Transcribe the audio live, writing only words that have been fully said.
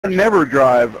never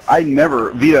drive. I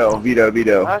never. Vito.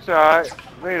 That's all right.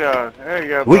 Vito, there you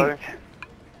go, Sweet. buddy.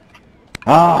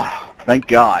 Ah, thank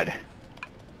God.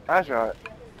 That's all right.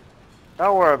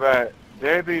 Don't worry about it.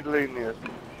 They'll be leading this.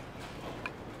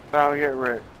 Time to get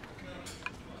ready.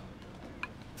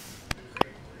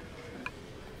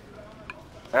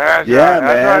 That's Yeah, right.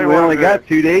 That's man. We only got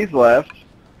 2 days left.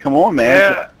 Come on, man.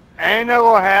 Yeah, ain't no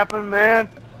gonna happen, man.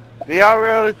 Do y'all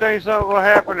really think something will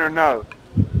happen or no?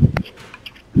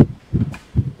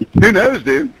 Who knows,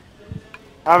 dude?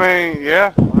 I mean,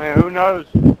 yeah. I mean, who knows?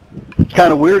 It's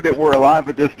kind of weird that we're alive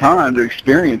at this time to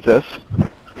experience this.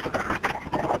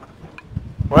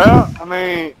 Well, I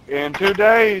mean, in 2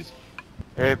 days,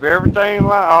 if everything,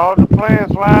 all the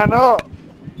plans line up.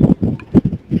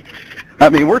 I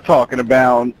mean, we're talking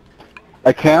about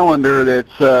a calendar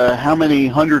that's how many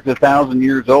hundreds of thousand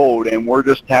years old, and we're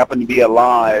just happen to be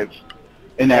alive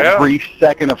in that brief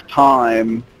second of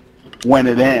time when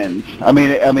it ends. I mean,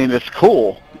 it's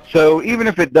cool. So even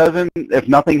if it doesn't, if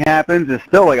nothing happens, it's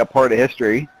still like a part of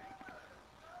history.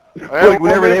 Well, like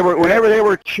whenever they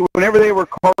were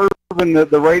carving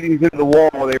the writings into the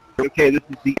wall, they were okay. This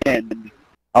is the end.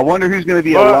 I wonder who's going to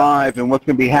be alive and what's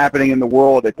going to be happening in the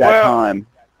world at that time.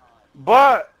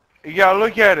 But you gotta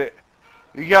look at it.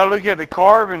 You gotta look at the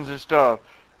carvings and stuff.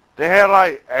 They had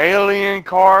like alien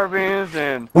carvings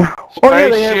and spaceships. Oh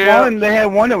yeah, they had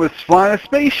one that was flying a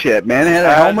spaceship, man. It had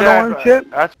a helmet on and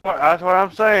shit. That's what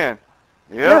I'm saying.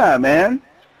 Yep. Yeah, man.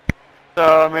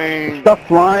 So I mean, stuff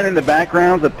flying in the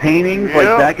backgrounds of paintings like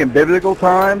back in biblical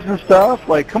times and stuff.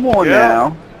 Like, come on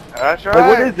now. That's right. Like,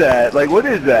 what is that? Like, what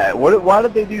is that? Why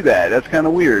did they do that? That's kind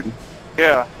of weird.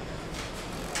 Yeah.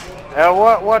 And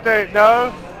what they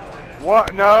know,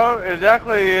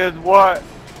 exactly is what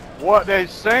they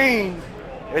seen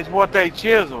is what they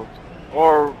chiseled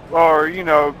or you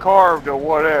know, carved or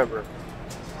whatever.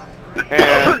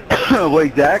 And well,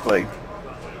 exactly.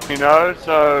 You know,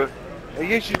 so I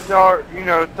guess you start, you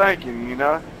know, thinking, you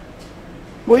know.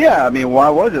 Well, yeah. I mean, why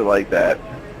was it like that?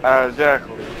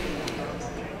 Exactly.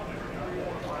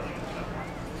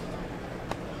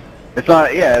 It's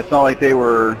not. Yeah, it's not like they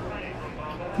were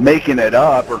making it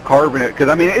up or carving it, because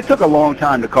I mean it took a long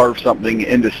time to carve something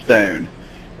into stone.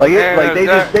 Like they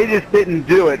just didn't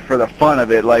do it for the fun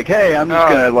of it. Like, hey, I'm just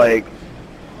gonna like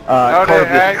carve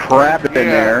this crap in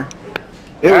there.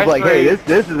 It was like, hey,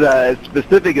 this is a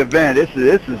specific event. This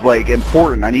is like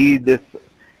important. I need this.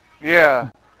 Yeah.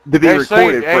 To be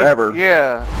recorded forever.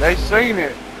 Yeah, they seen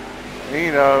it.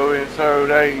 You know, and so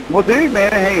they. Well, dude,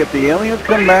 man, hey, if the aliens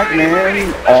come back,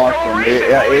 man, awesome.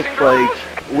 It's like.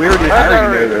 We already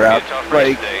know they're out.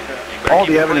 Like, all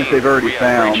the evidence they've already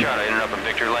found.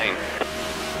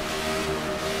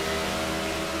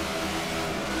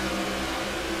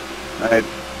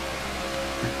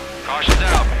 Caution's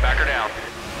out. Back her down.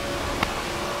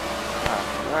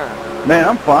 Man,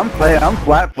 I'm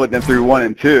flat-footing through 1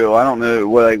 and 2. I don't know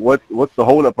what's the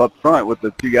holdup up front with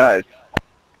the 2 guys.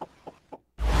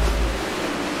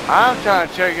 I'm trying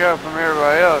to check up from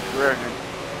everybody else, reckon.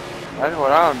 That's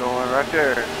what I'm doing right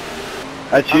there.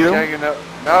 That's you? I'm checking up.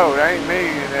 No, it ain't me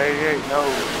in 88. No.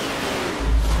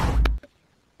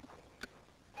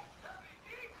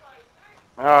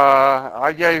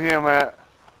 I gave him that.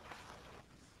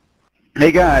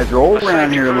 Hey guys, roll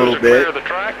around here a little bit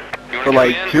for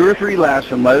like 2 or 3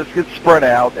 laps and let us get spread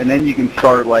out, and then you can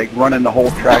start like running the whole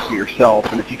track to yourself.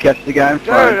 And if you catch the guy in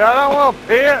front, dude, I don't want to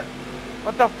pit.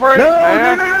 What the freak,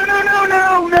 man? No!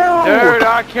 Dude,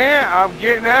 I can't. I'm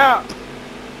getting out.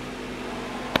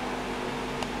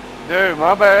 Dude,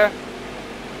 my bad.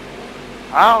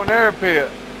 I don't never pit.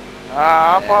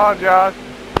 I apologize.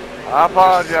 I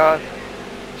apologize.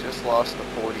 Just lost the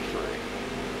 43.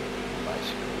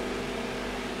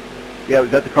 Yeah, was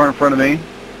that the car in front of me?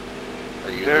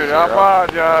 Dude, I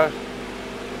apologize.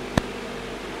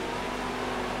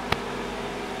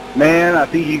 Man, I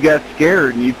think you got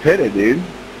scared and you pitted, dude.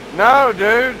 No,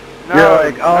 dude. No.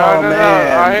 You're like, oh,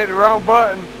 man. I hit the wrong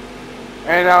button.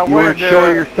 And you weren't sure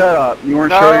of your setup. You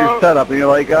weren't sure of your setup. And you're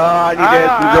like, oh, I need to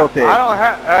add some drill tape. I don't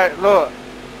have, look,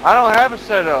 I don't have a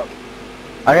setup.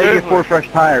 I got to get 4 fresh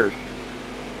tires.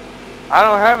 I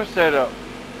don't have a setup.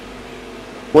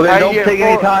 Well, then don't take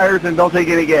any tires and don't take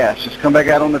any gas. Just come back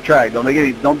out on the track.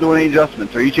 Don't do any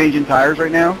adjustments. Are you changing tires right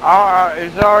now?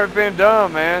 It's already been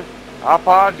done, man. I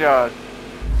apologize.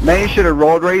 Man, you should have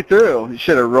rolled right through. You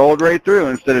should have rolled right through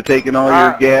instead of taking all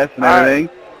your gas and everything.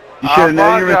 You should have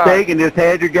known your mistake and just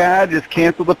had your guy just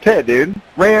cancel the pit, dude.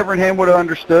 Ray Everingham would have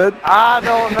understood. I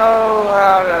don't know.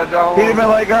 I don't. He'd have been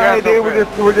like, all right, dude,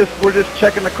 we're just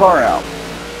checking the car out.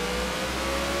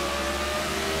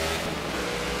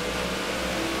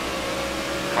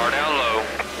 Car down low.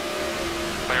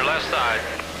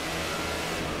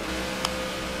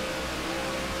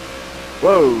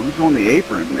 Whoa, who's on the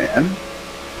apron, man?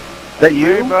 Is that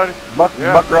you? Hey, buddy. Buck,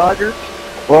 Yeah. Buck Rogers?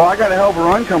 Well, I got a hell of a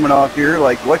run coming off here.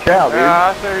 Like, watch out, dude. Yeah,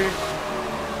 I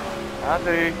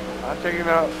see you. I'm taking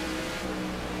up.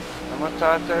 How much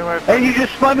time stay away from Hey, you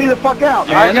just spun me the fuck out,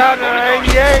 man. I got an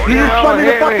 88. You just spun me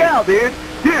the fuck out, dude.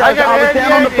 Dude, I was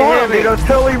down on the bottom, dude. I was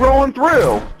totally rolling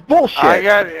through. Bullshit. I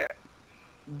got it.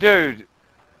 Dude,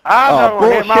 I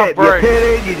don't hit my bullshit. You brakes.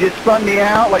 pitted, you just spun me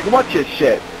out. Like, watch this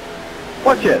shit.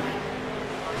 Watch this.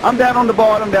 I'm down on the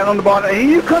bottom, and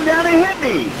you come down and hit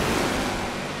me.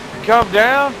 Come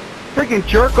down? Freaking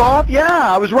jerk off.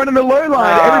 Yeah, I was running the low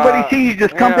line. Everybody sees you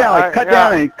just come down, like, cut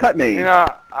down and cut me. You know,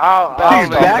 I'll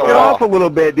Dude, back it off a little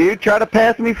bit, dude. Try to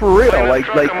pass me for real. Like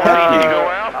touch me.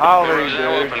 I'll leave,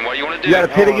 dude. What do you want to do? You got a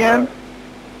pit again?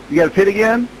 You got a pit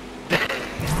again?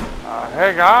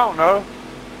 Heck, I don't know.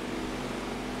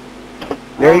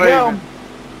 There you go.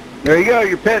 There you go.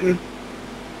 You're pitting.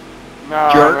 No,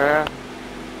 jerk. man.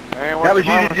 Ain't what That was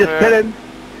you mama that just said. pitted.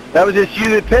 That was just you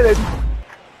that pitted.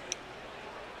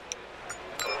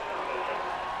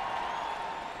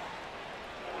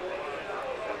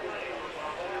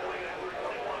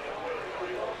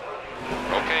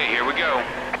 Okay, here we go.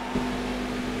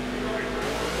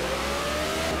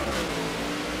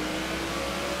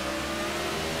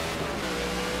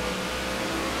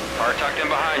 Car tucked in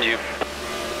behind you.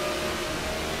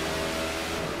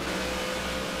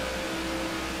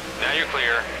 Now you're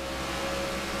clear.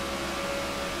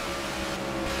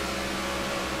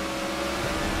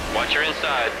 Watch your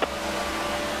inside.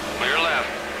 Clear left.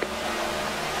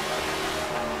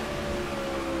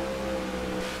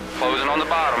 Closing on the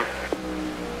bottom.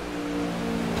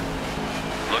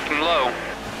 Looking low.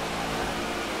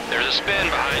 There's a spin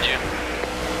behind you.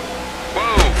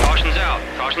 Whoa! Caution's out.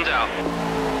 Caution's out.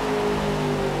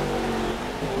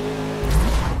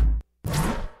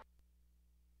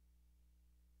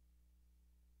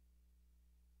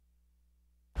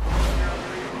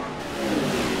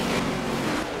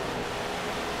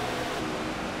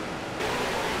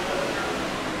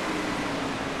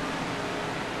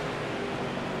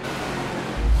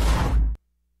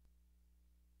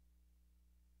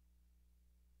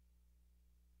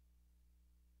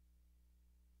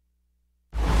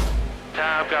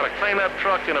 I've got a cleanup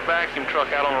truck and a vacuum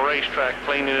truck out on the racetrack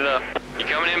cleaning it up. You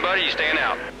coming in, buddy? You staying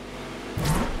out?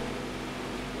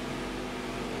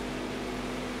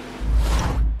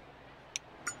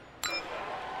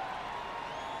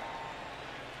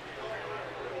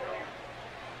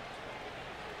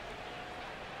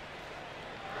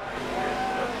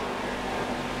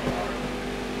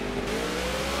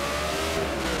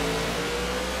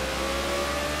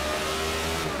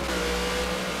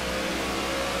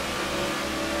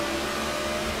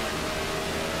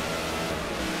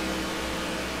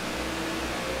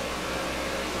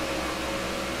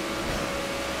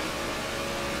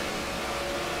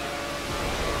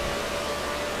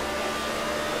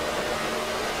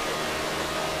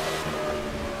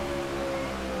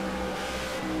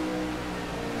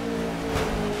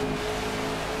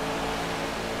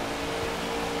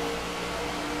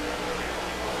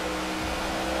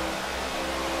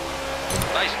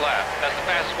 Nice lap. That's the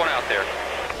fastest one out there.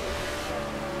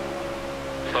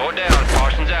 Slow it down.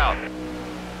 Caution's out.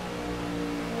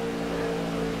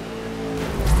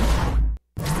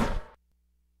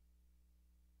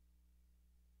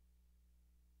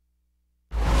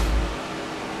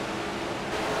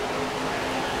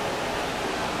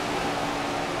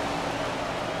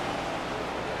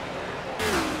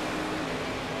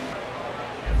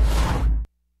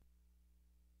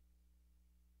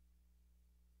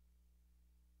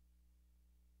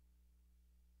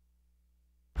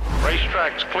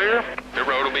 Racetrack's clear. The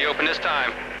road will be open this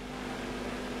time.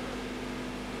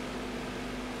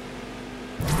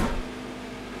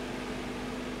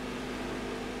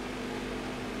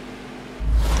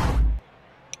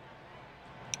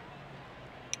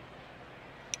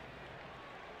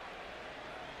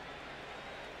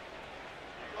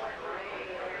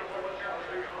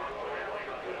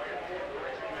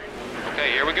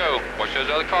 Okay, here we go. Watch those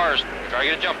other cars. Try to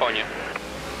get a jump on you.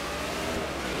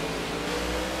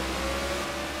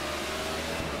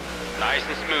 Nice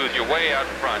and smooth. You're way out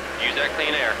in front. Use that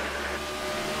clean air.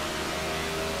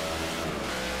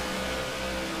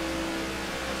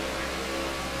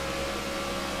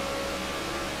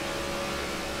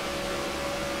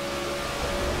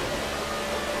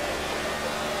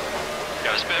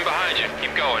 Got a spin behind you.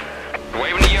 Keep going. You're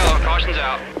waving the yellow. Caution's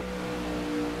out.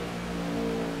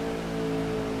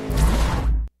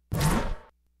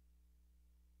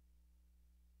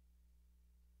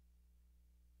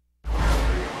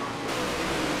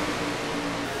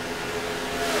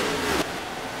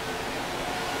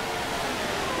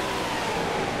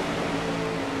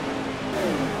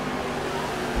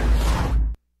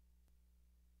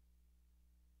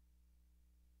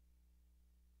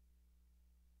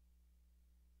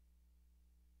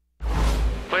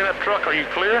 truck, are you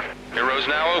clear? Your road's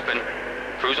now open.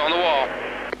 Crew's on the wall.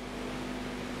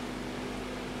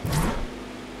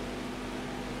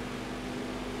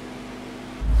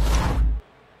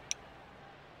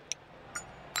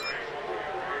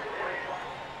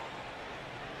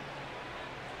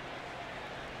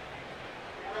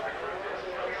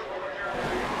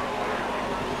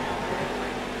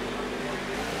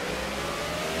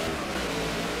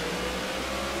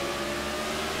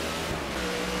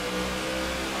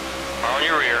 Car on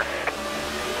your rear.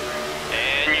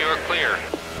 And you're clear.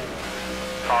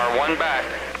 Car one back.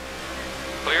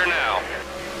 Clear now.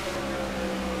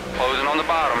 Closing on the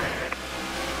bottom.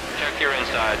 Check your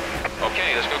inside.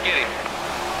 Okay, let's go get him.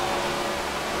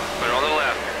 Put it on the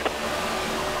left.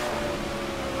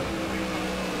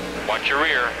 Watch your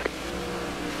rear.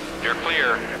 You're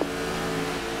clear.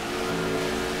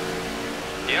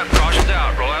 Yep, caution's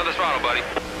out. Roll out of the throttle, buddy.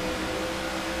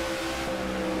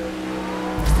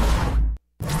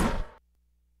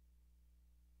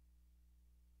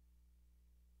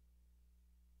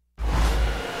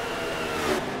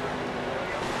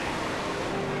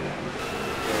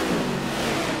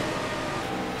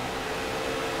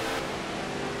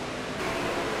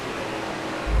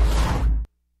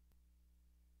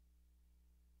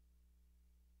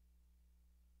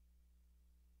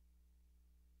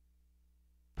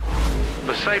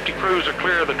 The safety crews are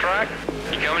clear of the track.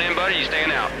 You coming in, buddy? You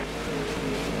staying out?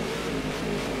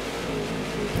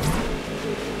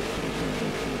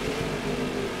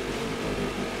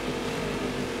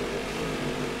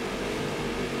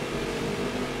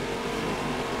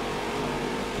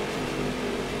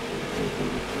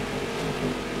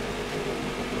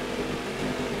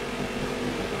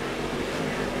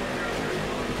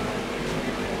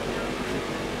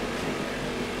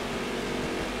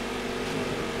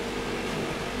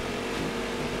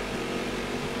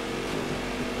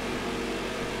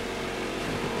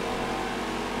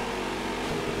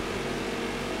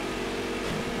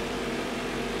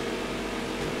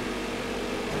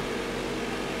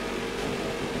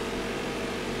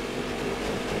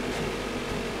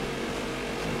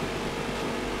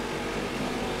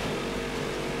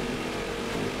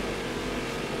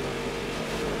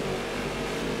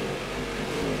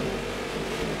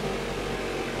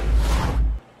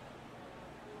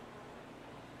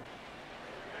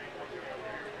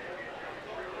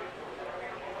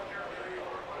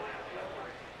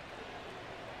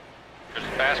 There's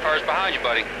some fast cars behind you,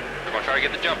 buddy. They're gonna try to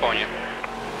get the jump on you.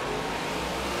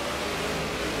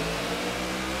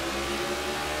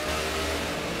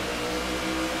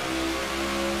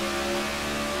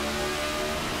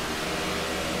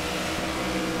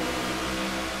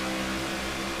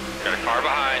 Got a car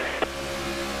behind.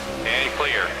 And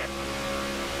clear.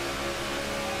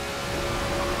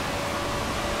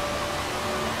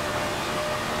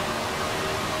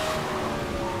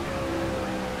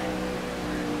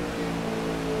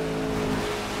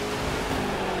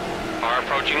 Car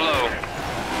approaching low.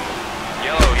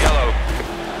 Yellow, yellow.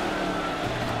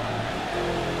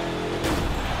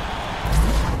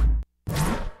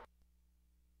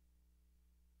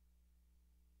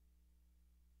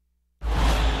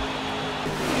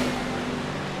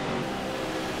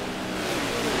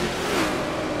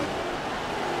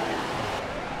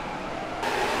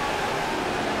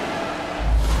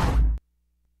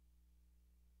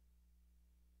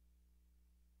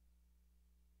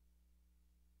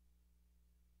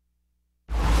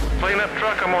 Clean up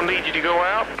truck, I'm gonna need you to go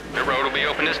out. The road will be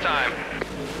open this time.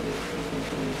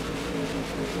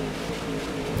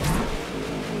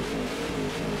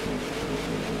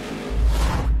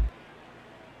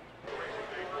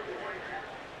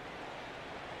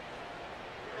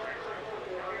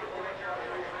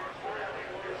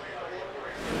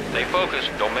 Stay focused.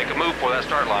 Don't make a move for that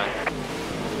start line.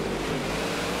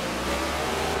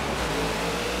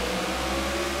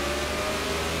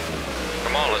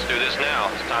 Come on, let's do this now.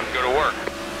 It's time to go to work.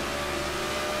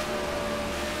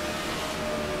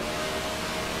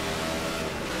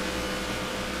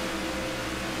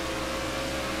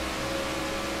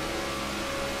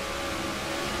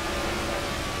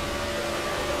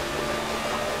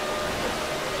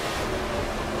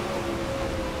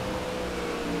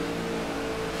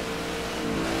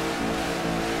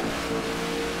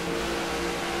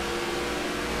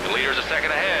 The leader's a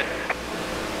second ahead.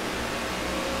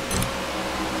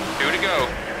 2 to go.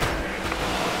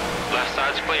 Left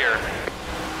side's clear.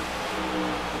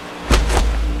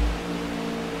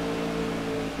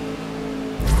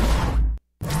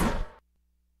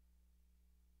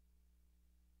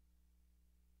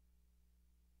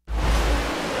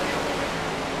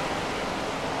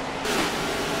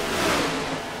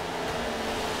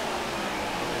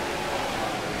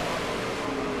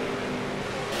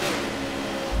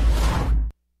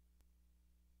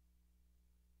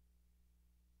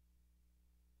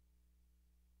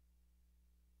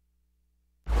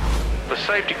 The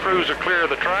safety crews are clear of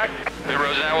the track. Pit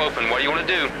road's now open. What do you want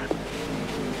to do?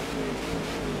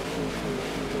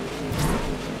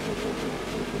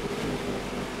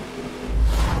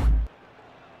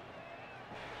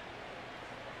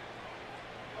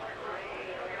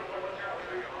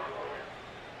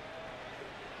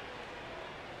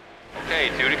 Okay,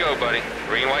 2 to go, buddy.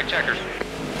 Green, white checkers.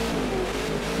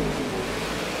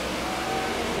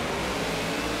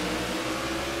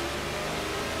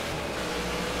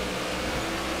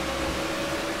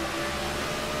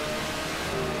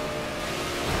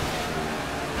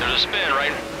 There's a spin,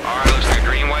 right? All right, looks like a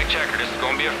green, white checker. This is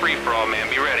going to be a free-for-all, man.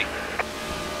 Be ready.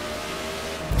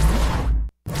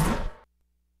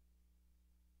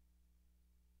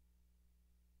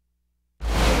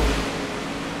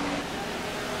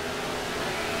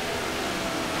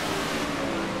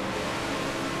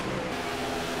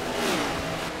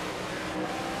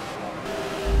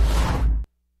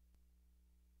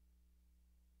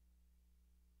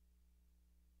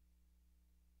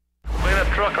 Cleanup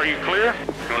truck, are you clear?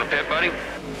 You want to pit, buddy?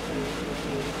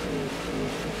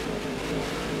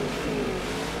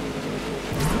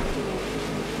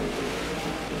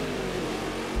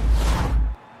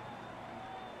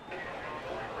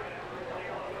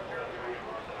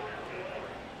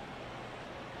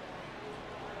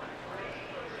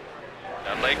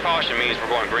 That late caution means we're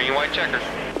going green, white checkers.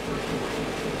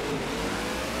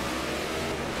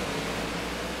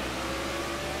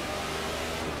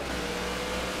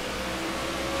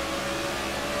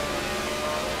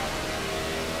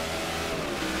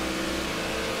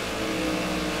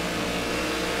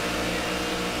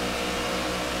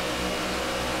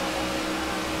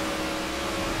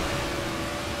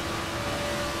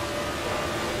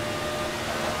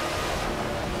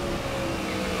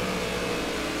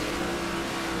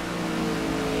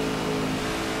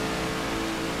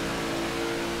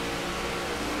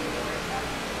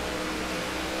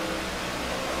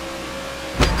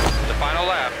 Final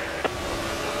lap.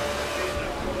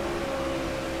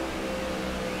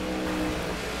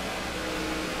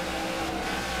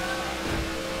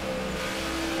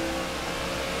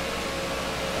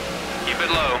 Keep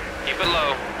it low. Keep it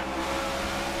low.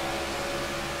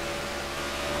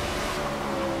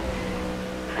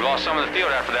 We lost some of the field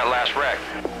after that last wreck.